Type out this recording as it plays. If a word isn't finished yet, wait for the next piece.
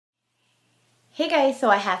Hey guys, so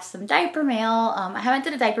I have some diaper mail. I haven't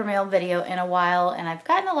did a diaper mail video in a while and I've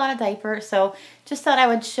gotten a lot of diapers, so just thought I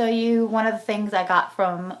would show you one of the things I got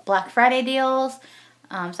from Black Friday deals,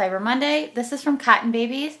 Cyber Monday. This is from Cotton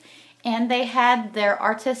Babies and they had their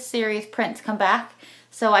Artist Series prints come back.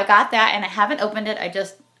 So I got that and I haven't opened it. I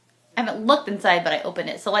haven't looked inside, but I opened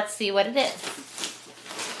it. So let's see what it is.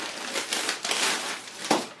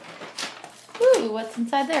 Ooh, what's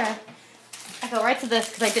inside there? I go right to this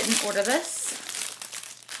because I didn't order this.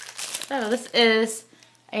 So this is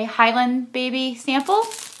a Highland Baby sample.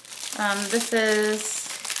 This is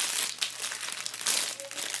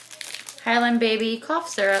Highland Baby cough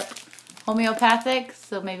syrup, homeopathic,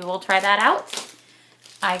 so maybe we'll try that out.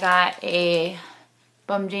 I got a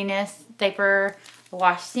Bum Genius diaper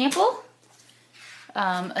wash sample,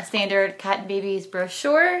 a standard Cotton Babies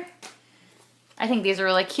brochure. I think these are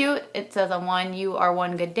really cute. It says on one, "You are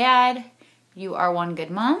one good dad, you are one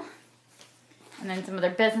good mom." And then some other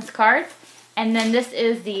business cards. And then this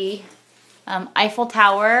is the Eiffel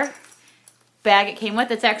Tower bag it came with.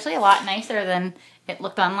 It's actually a lot nicer than it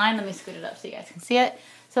looked online. Let me scoot it up so you guys can see it.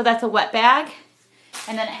 So that's a wet bag.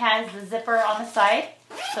 And then it has the zipper on the side.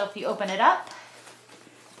 So if you open it up.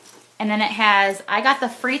 And then it has, I got the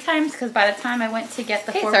free times because by the time I went to get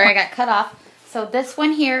the sorry, I got cut off. So this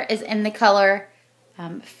one here is in the color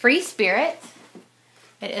Free Spirit.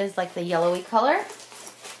 It is like the yellowy color.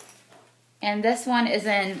 And this one is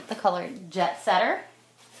in the color Jet Setter.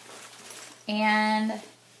 And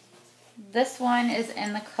this one is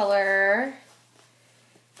in the color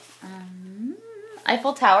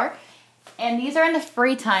Eiffel Tower. And these are in the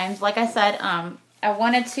free times. Like I said, I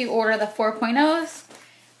wanted to order the 4.0s,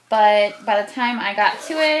 but by the time I got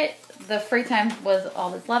to it, the free time was all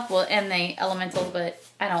that's left. Well, and the elementals, but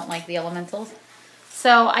I don't like the elementals.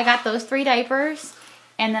 So I got those 3 diapers.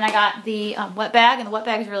 And then I got the wet bag, and the wet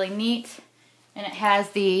bag is really neat. And it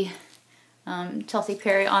has the Chelsea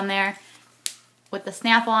Perry on there with the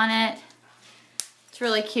snap on it. It's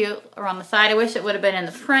really cute around the side. I wish it would have been in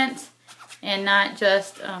the print and not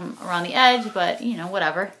just around the edge, but you know,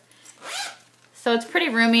 whatever. So it's pretty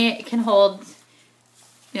roomy. It can hold,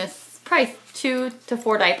 you know, probably 2 to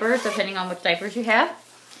 4 diapers, depending on which diapers you have.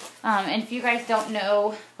 And if you guys don't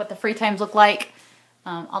know what the free times look like,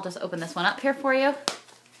 I'll just open this one up here for you.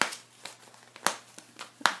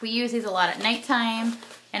 We use these a lot at nighttime,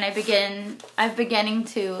 and I'm beginning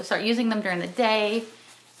to start using them during the day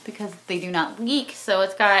because they do not leak. So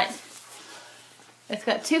it's got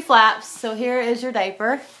 2 flaps. So here is your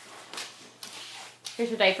diaper. Here's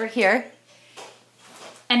your diaper here.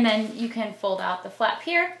 And then you can fold out the flap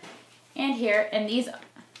here and here, and it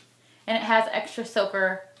has extra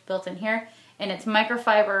soaker built in here, and it's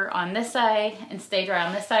microfiber on this side and stay dry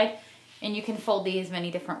on this side. And you can fold these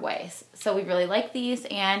many different ways. So we really like these,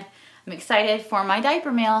 and I'm excited for my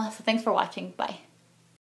diaper mail. So thanks for watching. Bye.